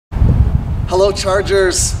Hello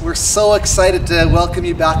Chargers, we're so excited to welcome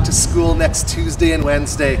you back to school next Tuesday and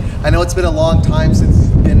Wednesday. I know it's been a long time since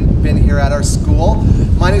you've been here at our school.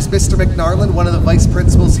 My name is Mr. McNarland, one of the vice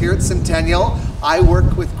principals here at Centennial. I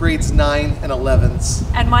work with grades 9 and 11s.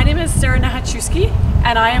 And my name is Nahachewsky,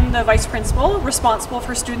 and I am the vice principal responsible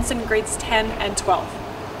for students in grades 10 and 12.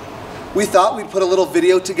 We thought we'd put a little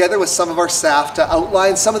video together with some of our staff to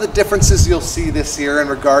outline some of the differences you'll see this year in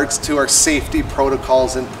regards to our safety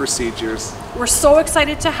protocols and procedures. We're so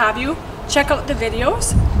excited to have you. Check out the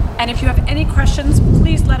videos, and if you have any questions,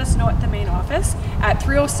 please let us know at the main office at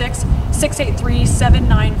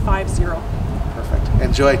 306-683-7950. Perfect.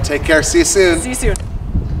 Enjoy. Take care. See you soon. See you soon.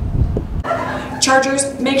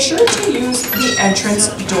 Chargers, make sure to use the entrance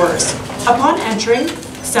doors. Upon entering,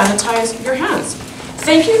 sanitize your hands.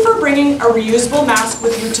 Thank you for bringing a reusable mask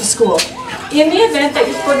with you to school. In the event that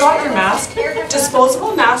you forgot your mask,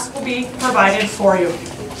 disposable masks will be provided for you.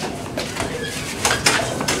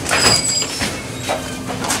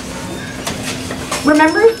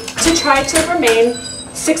 Remember to try to remain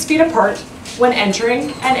 6 feet apart when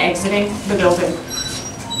entering and exiting the building.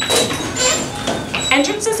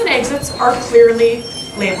 Entrances and exits are clearly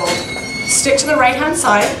labeled. Stick to the right-hand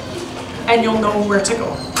side and you'll know where to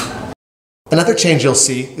go. Another change you'll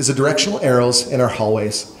see is the directional arrows in our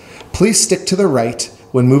hallways. Please stick to the right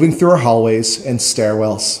when moving through our hallways and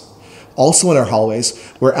stairwells. Also in our hallways,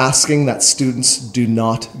 we're asking that students do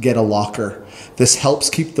not get a locker. This helps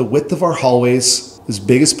keep the width of our hallways as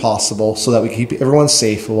big as possible so that we keep everyone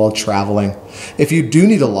safe while traveling. If you do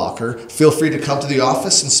need a locker, feel free to come to the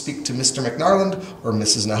office and speak to Mr. McNarland or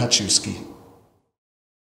Mrs. Nahachewsky.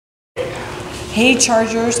 Hey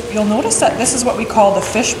Chargers, you'll notice that this is what we call the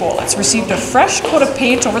fishbowl. It's received a fresh coat of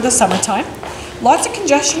paint over the summertime. Lots of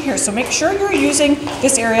congestion here, so make sure you're using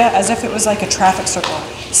this area as if it was like a traffic circle.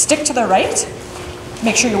 Stick to the right,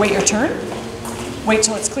 make sure you wait your turn, wait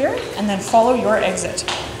till it's clear, and then follow your exit.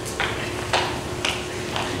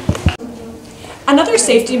 Another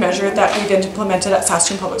safety measure that we've implemented at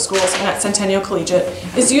Saskatoon Public Schools and at Centennial Collegiate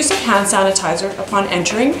is use of hand sanitizer upon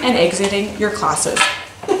entering and exiting your classes.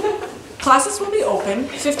 Classes will be open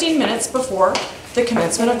 15 minutes before the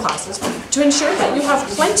commencement of classes to ensure that you have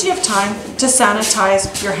plenty of time to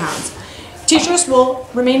sanitize your hands. Teachers will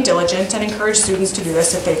remain diligent and encourage students to do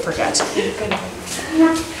this if they forget.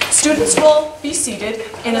 Students will be seated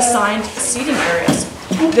in assigned seating areas.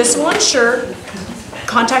 This will ensure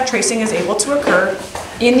contact tracing is able to occur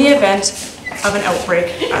in the event of an outbreak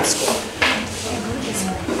at school.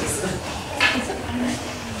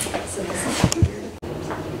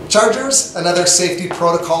 Chargers, another safety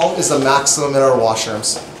protocol is the maximum in our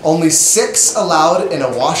washrooms. Only 6 allowed in a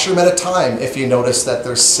washroom at a time. If you notice that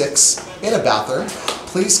there's 6 in a bathroom,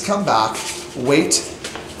 please come back, wait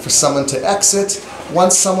for someone to exit.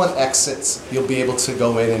 Once someone exits, you'll be able to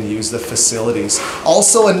go in and use the facilities.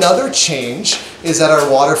 Also, another change is at our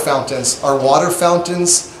water fountains. Our water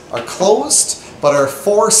fountains are closed, but our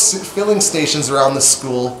 4 filling stations around the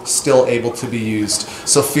school still able to be used.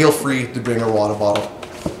 So feel free to bring a water bottle.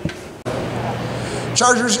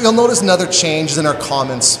 Chargers, you'll notice another change in our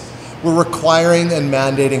commons. We're requiring and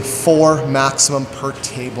mandating 4 maximum per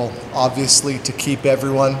table, obviously to keep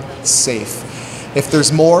everyone safe. If there's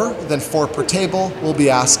more than 4 per table, we'll be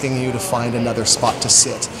asking you to find another spot to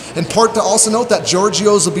sit. Important to also note that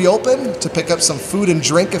Giorgio's will be open to pick up some food and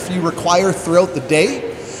drink if you require throughout the day.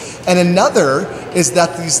 And another is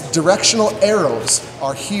that these directional arrows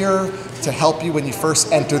are here to help you when you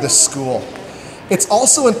first enter the school. It's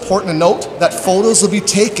also important to note that photos will be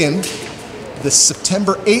taken this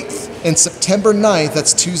September 8th and September 9th.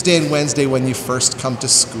 That's Tuesday and Wednesday when you first come to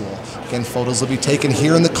school. Again, photos will be taken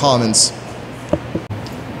here in the Commons.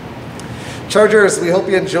 Chargers, we hope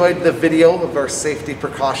you enjoyed the video of our safety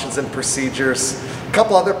precautions and procedures. A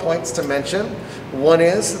couple other points to mention. One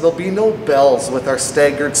is there'll be no bells with our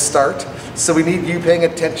staggered start, so we need you paying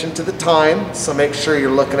attention to the time, so make sure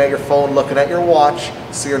you're looking at your phone, looking at your watch,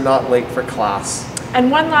 so you're not late for class.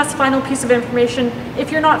 And one last final piece of information,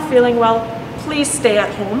 if you're not feeling well, please stay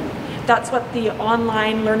at home. That's what the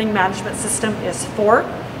online learning management system is for.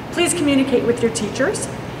 Please communicate with your teachers,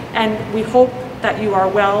 and we hope that you are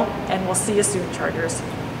well, and we'll see you soon, Chargers.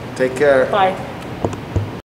 Take care. Bye.